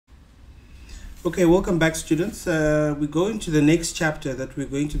Okay, welcome back, students. We go into the next chapter that we're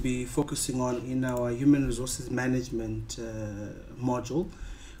going to be focusing on in our human resources management module,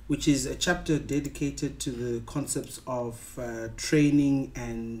 which is a chapter dedicated to the concepts of training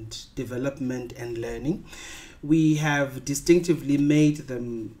and development and learning. We have distinctively made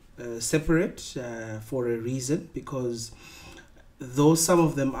them separate for a reason, because though some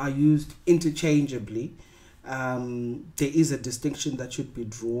of them are used interchangeably, there is a distinction that should be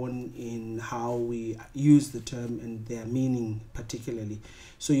drawn in how we use the term and their meaning particularly.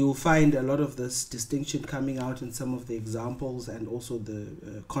 So you'll find a lot of this distinction coming out in some of the examples and also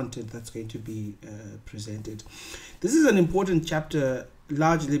the content that's going to be presented. This is an important chapter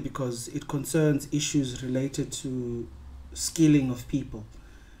largely because it concerns issues related to skilling of people.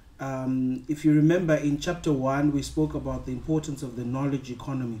 If you remember, in chapter 1 we spoke about the importance of the knowledge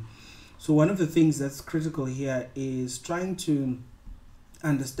economy. So one of the things that's critical here is trying to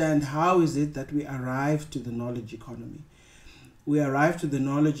understand how is it that we arrive to the knowledge economy. We arrive to the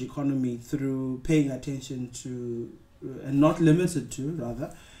knowledge economy through paying attention to, and not limited to,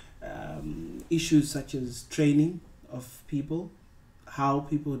 rather, issues such as training of people, how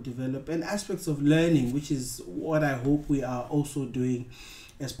people develop, and aspects of learning, which is what I hope we are also doing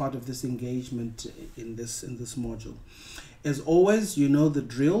as part of this engagement in this module. As always, you know the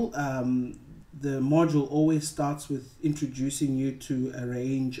drill. The module always starts with introducing you to a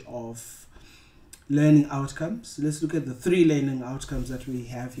range of learning outcomes. Let's look at the 3 learning outcomes that we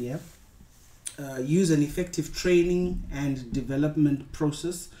have here. Use an effective training and development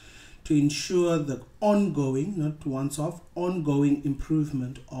process to ensure the ongoing, not once off, ongoing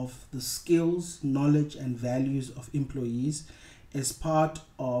improvement of the skills, knowledge, and values of employees as part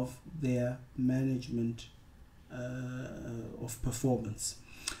of their management of performance.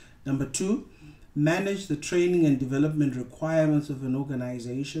 Number 2, manage the training and development requirements of an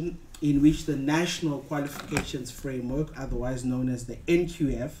organization in which the National Qualifications Framework, otherwise known as the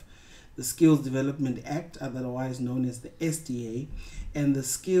NQF, the Skills Development Act, otherwise known as the SDA, and the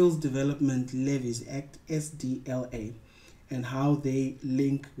Skills Development Levies Act, SDLA, and how they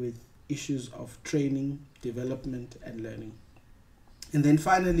link with issues of training, development, and learning. And then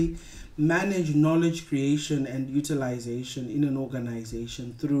finally, manage knowledge creation and utilization in an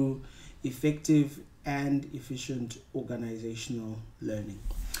organization through effective and efficient organizational learning.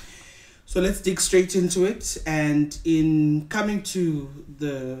 So let's dig straight into it. And in coming to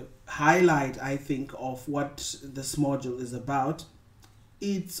the highlight, I think, of what this module is about,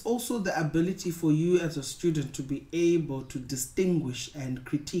 it's also the ability for you as a student to be able to distinguish and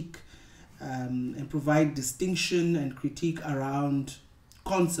critique and provide distinction and critique around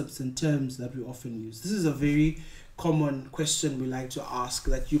concepts and terms that we often use. This is a very common question we like to ask,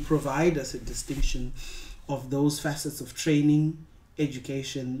 that you provide us a distinction of those facets of training,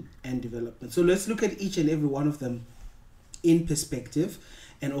 education, and development. So let's look at each and every one of them in perspective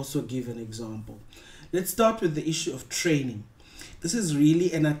and also give an example. Let's start with the issue of training. This is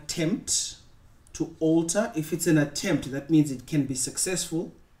really an attempt to alter. If it's an attempt, that means it can be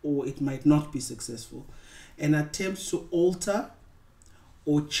successful or it might not be successful. An attempt to alter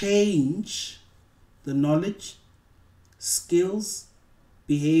or change the knowledge, skills,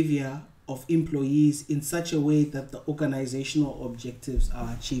 behavior of employees in such a way that the organizational objectives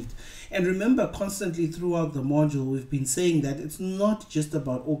are achieved. And remember, constantly throughout the module, we've been saying that it's not just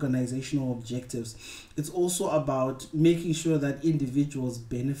about organizational objectives. It's also about making sure that individuals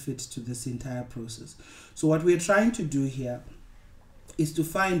benefit to this entire process. So what we're trying to do here is to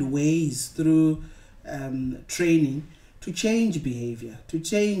find ways through training to change behavior, to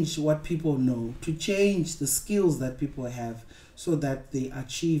change what people know, to change the skills that people have so that they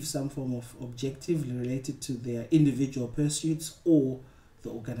achieve some form of objective related to their individual pursuits or the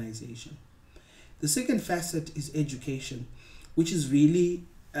organization. The second facet is education, which is really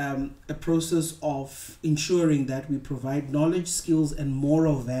a process of ensuring that we provide knowledge, skills, and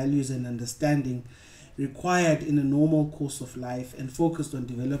moral values and understanding required in a normal course of life and focused on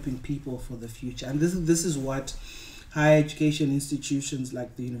developing people for the future. And this is what higher education institutions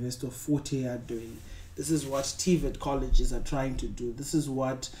like the University of Hare are doing. This is what TVET colleges are trying to do. This is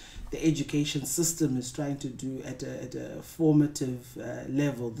what the education system is trying to do at a formative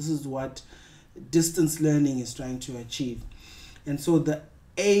level. This is what distance learning is trying to achieve. And so the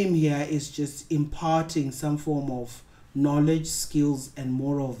aim here is just imparting some form of knowledge, skills, and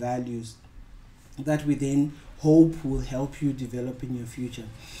moral values that we then hope will help you develop in your future.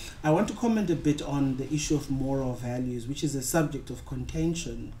 I want to comment a bit on the issue of moral values, which is a subject of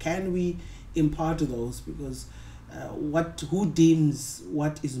contention. Can we impart those? Because who deems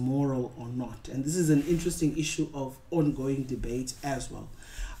what is moral or not? And this is an interesting issue of ongoing debate as well.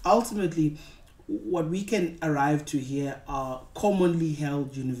 Ultimately, what we can arrive to here are commonly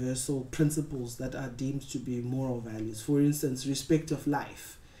held universal principles that are deemed to be moral values. For instance, respect of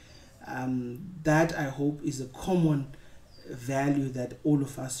life. That, I hope, is a common value that all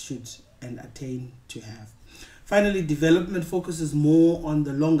of us should and attain to have. Finally, development focuses more on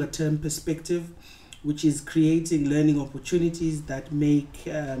the longer term perspective, which is creating learning opportunities that make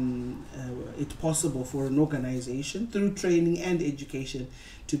it possible for an organization through training and education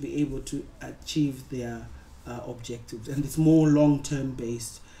to be able to achieve their objectives. And it's more long-term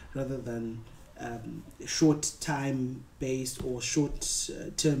based rather than short time based or short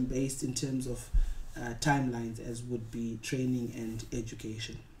term based in terms of timelines, as would be training and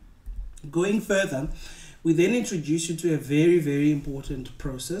education. Going further, we then introduce you to a very, very important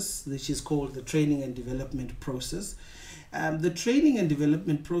process, which is called the training and development process. The training and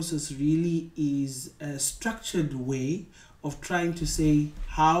development process really is a structured way of trying to say,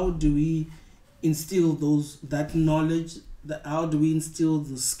 how do we instill that knowledge, how do we instill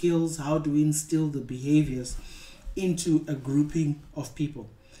the skills, how do we instill the behaviors into a grouping of people.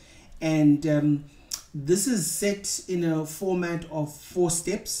 And this is set in a format of 4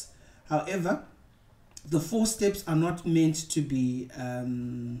 steps. However, the 4 steps are not meant to be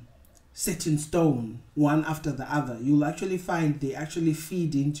set in stone, one after the other. You'll actually find they actually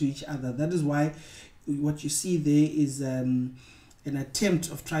feed into each other. That is why what you see there is an attempt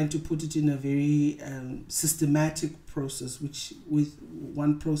of trying to put it in a very systematic process, which with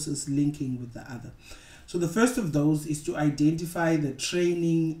one process linking with the other. So the first of those is to identify the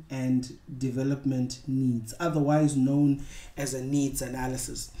training and development needs, otherwise known as a needs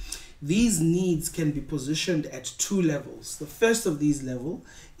analysis. These needs can be positioned at 2 levels. The first of these levels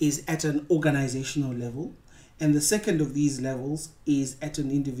is at an organizational level, and the second of these levels is at an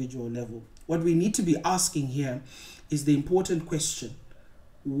individual level. What we need to be asking here is the important question: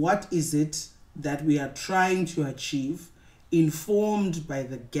 what is it that we are trying to achieve, informed by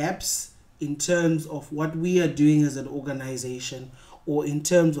the gaps in terms of what we are doing as an organization, or in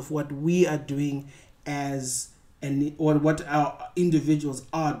terms of what we are doing or what our individuals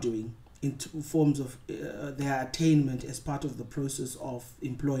are doing in forms of their attainment as part of the process of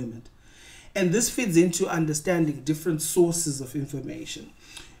employment. And this feeds into understanding different sources of information.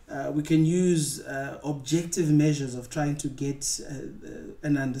 We can use objective measures of trying to get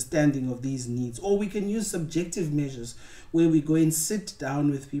an understanding of these needs, or we can use subjective measures where we go and sit down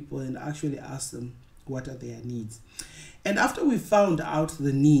with people and actually ask them what are their needs. And after we found out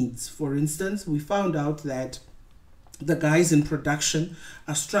the needs, for instance, we found out that the guys in production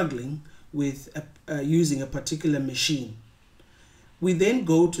are struggling with using a particular machine. We then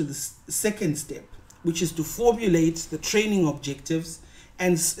go to the second step, which is to formulate the training objectives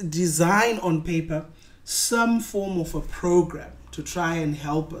and design on paper some form of a program to try and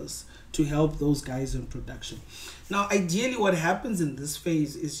help us to help those guys in production. Now, ideally, what happens in this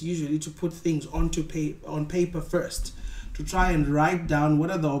phase is usually to put things on paper first, to try and write down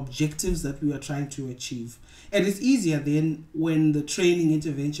what are the objectives that we are trying to achieve. And it's easier then when the training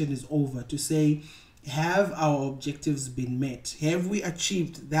intervention is over to say, have our objectives been met? Have we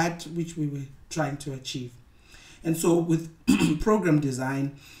achieved that which we were trying to achieve? And so with program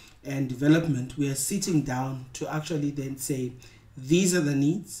design and development, we are sitting down to actually then say, these are the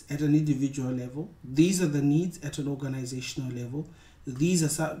needs at an individual level. These are the needs at an organizational level. These are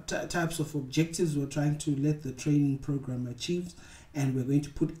some types of objectives we're trying to let the training program achieve. And we're going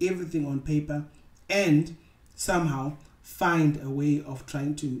to put everything on paper and somehow find a way of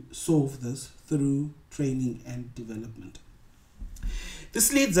trying to solve this through training and development.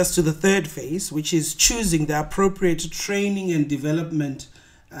 This leads us to the third phase, which is choosing the appropriate training and development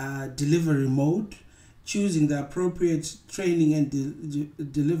delivery mode, choosing the appropriate training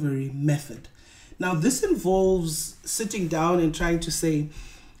and delivery method. Now, this involves sitting down and trying to say,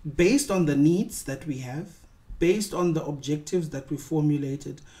 based on the needs that we have, based on the objectives that we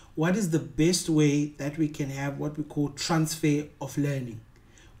formulated, what is the best way that we can have what we call transfer of learning?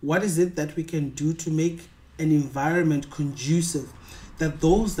 What is it that we can do to make an environment conducive that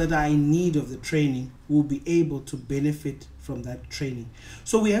those that are in need of the training will be able to benefit from that training?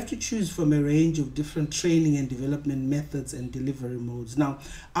 So we have to choose from a range of different training and development methods and delivery modes. Now,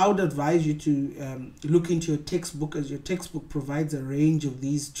 I would advise you to look into your textbook, as your textbook provides a range of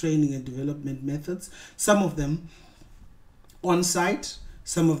these training and development methods, some of them on-site,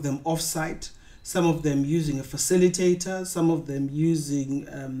 some of them off-site, some of them using a facilitator, some of them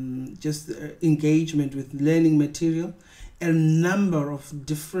using just engagement with learning material. A number of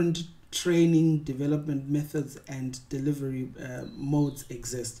different training development methods and delivery modes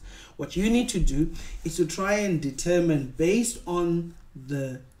exist. What you need to do is to try and determine, based on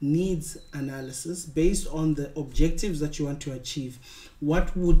the needs analysis based on the objectives that you want to achieve.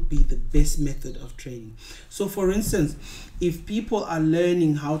 What would be the best method of training? So for instance, if people are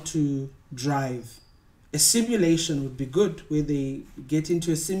learning how to drive, a simulation would be good, where they get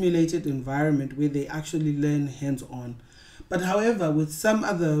into a simulated environment where they actually learn hands-on. But however, with some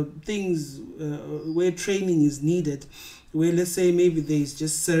other things where training is needed, where let's say maybe there's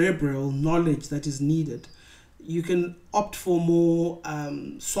just cerebral knowledge that is needed, you can opt for more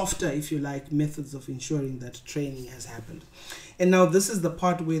softer, if you like, methods of ensuring that training has happened. And now this is the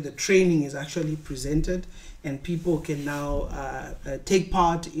part where the training is actually presented, and people can now take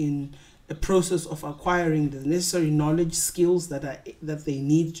part in a process of acquiring the necessary knowledge, skills that they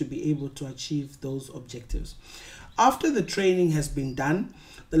need to be able to achieve those objectives. After the training has been done,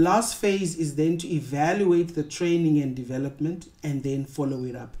 the last phase is then to evaluate the training and development and then follow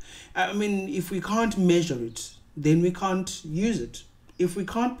it up. I mean, if we can't measure it, then we can't use it. If we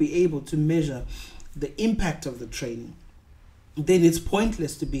can't be able to measure the impact of the training, then it's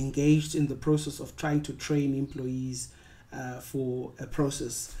pointless to be engaged in the process of trying to train employees for a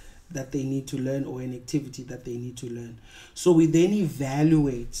process that they need to learn or an activity that they need to learn. So we then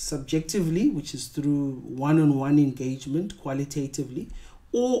evaluate subjectively, which is through one-on-one engagement, qualitatively,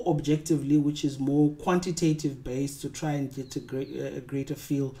 or objectively, which is more quantitative based, to try and get a greater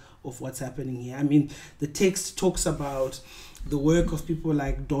feel of what's happening here. I mean, the text talks about the work of people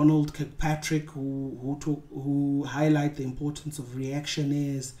like Donald Kirkpatrick, who highlight the importance of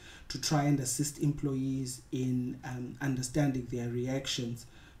reactionaires to try and assist employees in understanding their reactions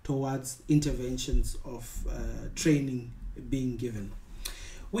towards interventions of training being given.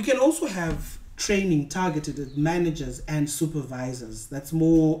 We can also have training targeted at managers and supervisors. That's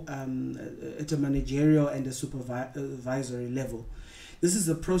more at a managerial and a supervisory level. This is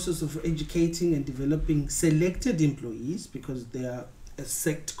a process of educating and developing selected employees, because they are a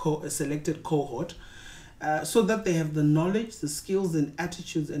selected cohort, so that they have the knowledge, the skills and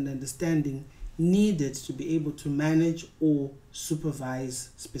attitudes and understanding needed to be able to manage or supervise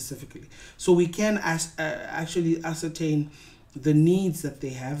specifically. So we can actually ascertain the needs that they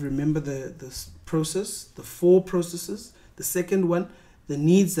have. Remember the process, the 4 processes. The second one, the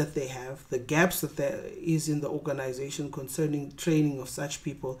needs that they have, the gaps that there is in the organization concerning training of such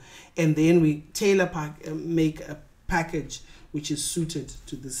people, and then we make a package which is suited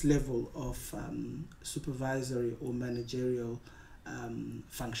to this level of supervisory or managerial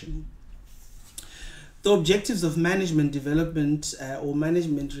functioning. The objectives of management development or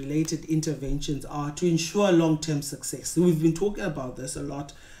management related interventions are to ensure long-term success. So we've been talking about this a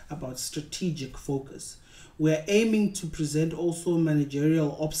lot, about strategic focus. We're aiming to present also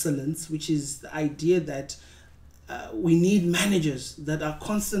managerial excellence, which is the idea that we need managers that are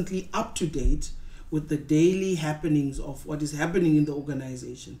constantly up to date with the daily happenings of what is happening in the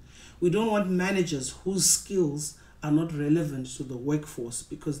organization. We don't want managers whose skills are not relevant to the workforce,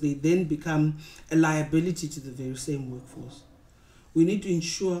 because they then become a liability to the very same workforce. We need to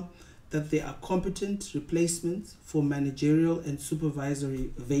ensure that there are competent replacements for managerial and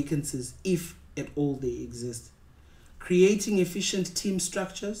supervisory vacancies, if at all they exist. Creating efficient team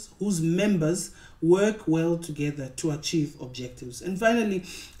structures whose members work well together to achieve objectives. And finally,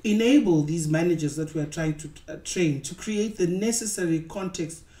 enable these managers that we are trying to train to create the necessary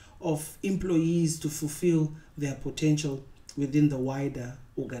context of employees to fulfill their potential within the wider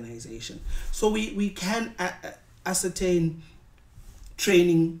organization. So we can ascertain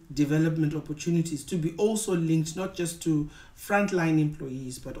training development opportunities to be also linked not just to frontline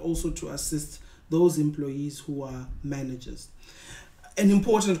employees, but also to assist those employees who are managers. An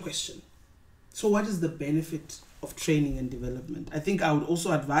important question. So what is the benefit of training and development? I think I would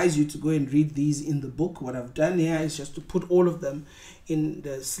also advise you to go and read these in the book. What I've done here is just to put all of them in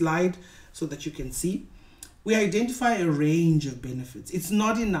the slide so that you can see. We identify a range of benefits. It's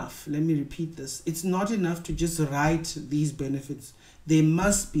not enough, let me repeat this, it's not enough to just write these benefits. They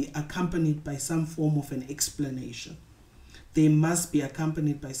must be accompanied by some form of an explanation. They must be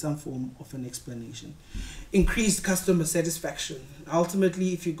accompanied by some form of an explanation. Increased customer satisfaction.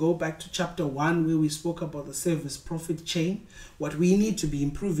 Ultimately, if you go back to chapter 1 where we spoke about the service profit chain, what we need to be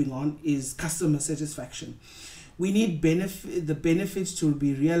improving on is customer satisfaction. We need the benefits to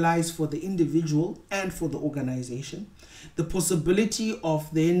be realized for the individual and for the organization. The possibility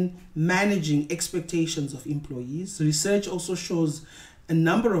of then managing expectations of employees. Research also shows a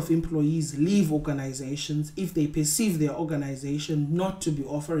number of employees leave organizations if they perceive their organization not to be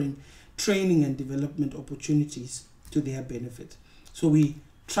offering training and development opportunities to their benefit. So we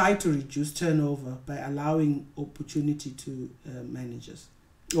try to reduce turnover by allowing opportunity to managers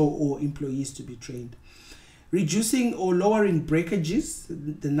or employees to be trained. reducing or lowering breakages,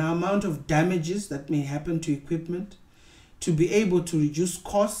 the amount of damages that may happen to equipment, to be able to reduce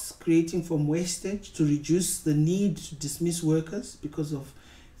costs creating from wastage, to reduce the need to dismiss workers because of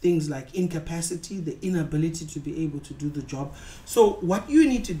things like incapacity, the inability to be able to do the job. So what you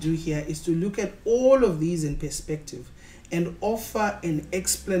need to do here is to look at all of these in perspective and offer an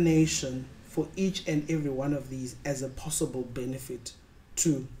explanation for each and every one of these as a possible benefit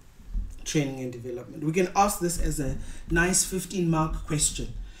to training and development. We can ask this as a nice 15-mark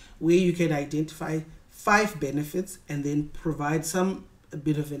question where you can identify 5 benefits and then provide a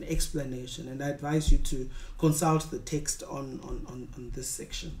bit of an explanation. And I advise you to consult the text on this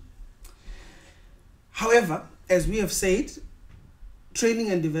section. However, as we have said, training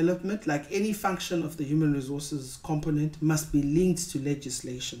and development, like any function of the human resources component, must be linked to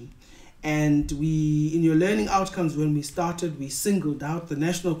legislation. And in your learning outcomes, when we started, we singled out the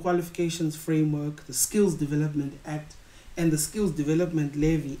National Qualifications Framework, the Skills Development Act, and the Skills Development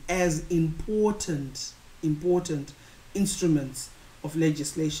Levy as important instruments of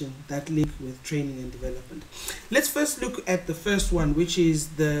legislation that link with training and development. Let's first look at the first one, which is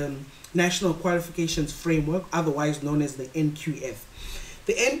the National Qualifications Framework, otherwise known as the NQF.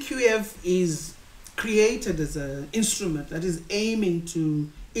 The NQF is created as an instrument that is aiming to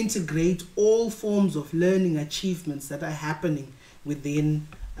integrate all forms of learning achievements that are happening within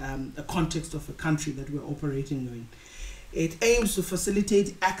a context of a country that we're operating in. It aims to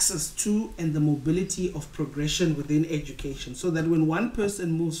facilitate access to and the mobility of progression within education, so that when one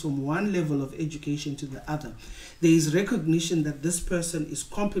person moves from one level of education to the other, there is recognition that this person is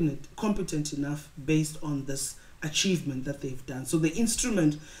competent enough based on this achievement that they've done. So the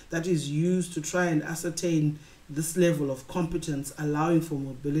instrument that is used to try and ascertain this level of competence, allowing for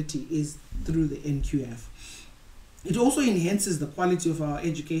mobility, is through the NQF. It also enhances the quality of our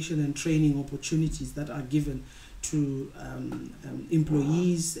education and training opportunities that are given to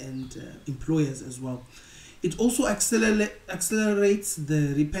employees and employers as well. It also accelerates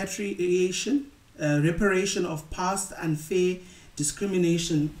the reparation of past unfair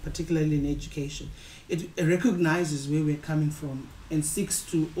discrimination, particularly in education. It recognizes where we're coming from and seeks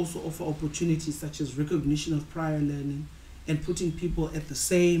to also offer opportunities such as recognition of prior learning and putting people at the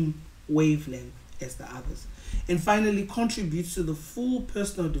same wavelength as the others. And finally, contributes to the full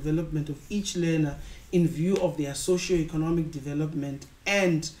personal development of each learner in view of their socio-economic development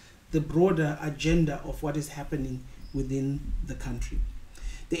and the broader agenda of what is happening within the country.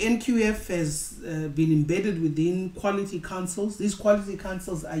 The NQF has been embedded within quality councils. These quality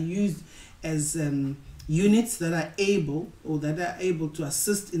councils are used as units that are able to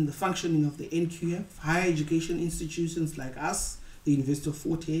assist in the functioning of the NQF, higher education institutions like us, the University of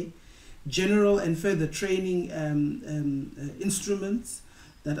Fort Hare, general and further training instruments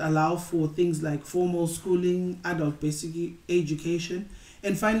that allow for things like formal schooling, adult basic education,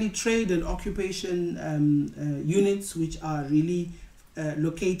 and finally trade and occupation units, which are really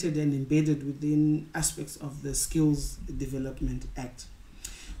located and embedded within aspects of the Skills Development Act.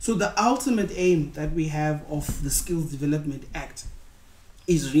 So the ultimate aim that we have of the Skills Development Act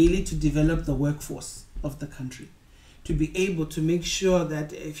is really to develop the workforce of the country, to be able to make sure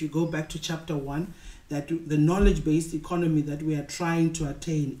that, if you go back to chapter 1, that the knowledge-based economy that we are trying to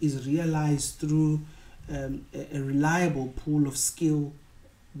attain is realized through a reliable pool of skill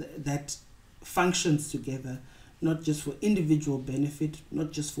that functions together, not just for individual benefit,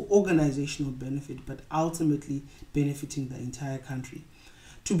 not just for organizational benefit, but ultimately benefiting the entire country.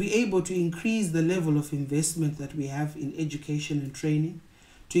 To be able to increase the level of investment that we have in education and training,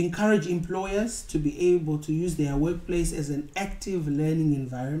 to encourage employers to be able to use their workplace as an active learning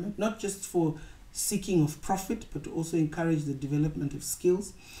environment, not just for seeking of profit, but to also encourage the development of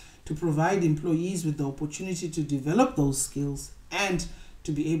skills, to provide employees with the opportunity to develop those skills and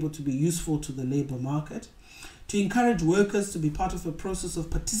to be able to be useful to the labor market, to encourage workers to be part of a process of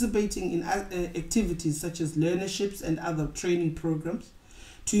participating in activities such as learnerships and other training programs,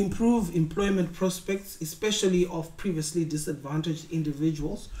 to improve employment prospects, especially of previously disadvantaged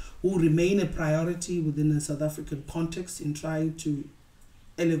individuals who remain a priority within the South African context in trying to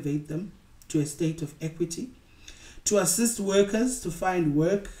elevate them to a state of equity, to assist workers to find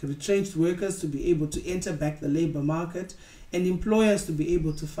work, retrenched workers to be able to enter back the labor market, and employers to be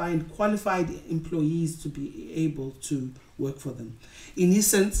able to find qualified employees to be able to work for them. In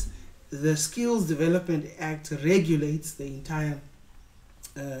essence, the Skills Development Act regulates the entire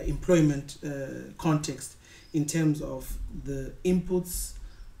employment context in terms of the inputs,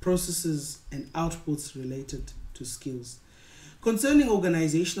 processes, and outputs related to skills. Concerning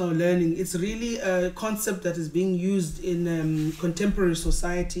organizational learning, it's really a concept that is being used in contemporary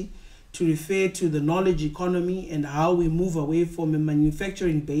society to refer to the knowledge economy and how we move away from a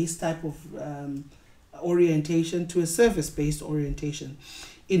manufacturing-based type of orientation to a service-based orientation,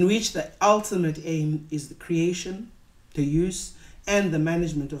 in which the ultimate aim is the creation, the use, and the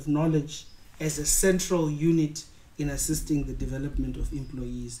management of knowledge as a central unit in assisting the development of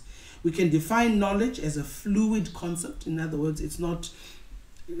employees. We can define knowledge as a fluid concept. In other words, it's not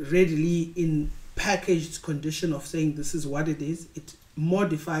readily in packaged condition of saying this is what it is. It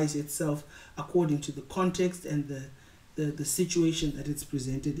modifies itself according to the context and the situation that it's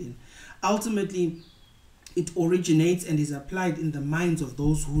presented in. Ultimately, it originates and is applied in the minds of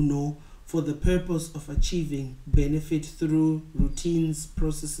those who know for the purpose of achieving benefit through routines,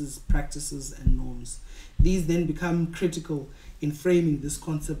 processes, practices, and norms. These then become critical in framing this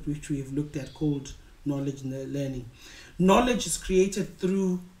concept which we have looked at called knowledge learning. Knowledge is created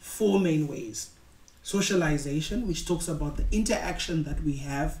through four main ways. Socialization, which talks about the interaction that we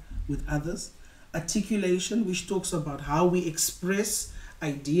have with others. Articulation, which talks about how we express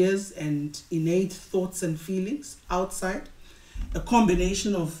ideas and innate thoughts and feelings outside. A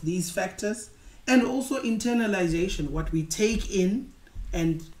combination of these factors. And also internalization, what we take in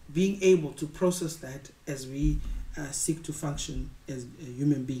and being able to process that as we seek to function as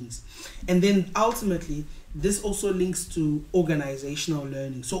human beings. And then ultimately, this also links to organizational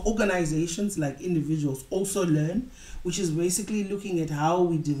learning. So organizations, like individuals, also learn, which is basically looking at how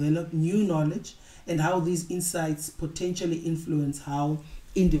we develop new knowledge and how these insights potentially influence how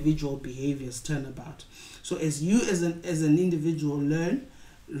individual behaviors turn about. So as you as an individual learn,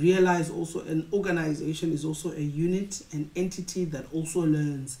 realize also an organization is also a unit, an entity that also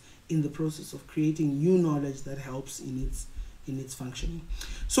learns in the process of creating new knowledge that helps in its functioning.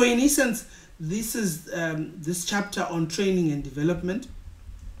 So in essence, this is this chapter on training and development,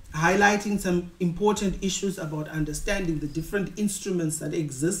 highlighting some important issues about understanding the different instruments that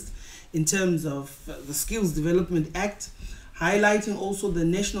exist in terms of the Skills Development Act, highlighting also the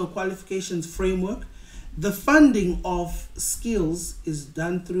National Qualifications Framework. The funding of skills is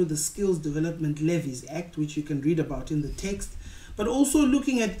done through the Skills Development Levies Act, which you can read about in the text, but also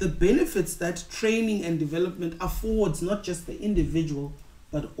looking at the benefits that training and development affords not just the individual,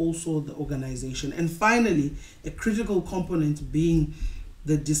 but also the organization. And finally, a critical component being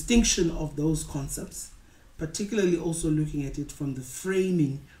the distinction of those concepts, particularly also looking at it from the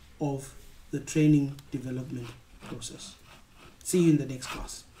framing of the training development process. See you in the next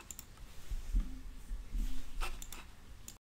class.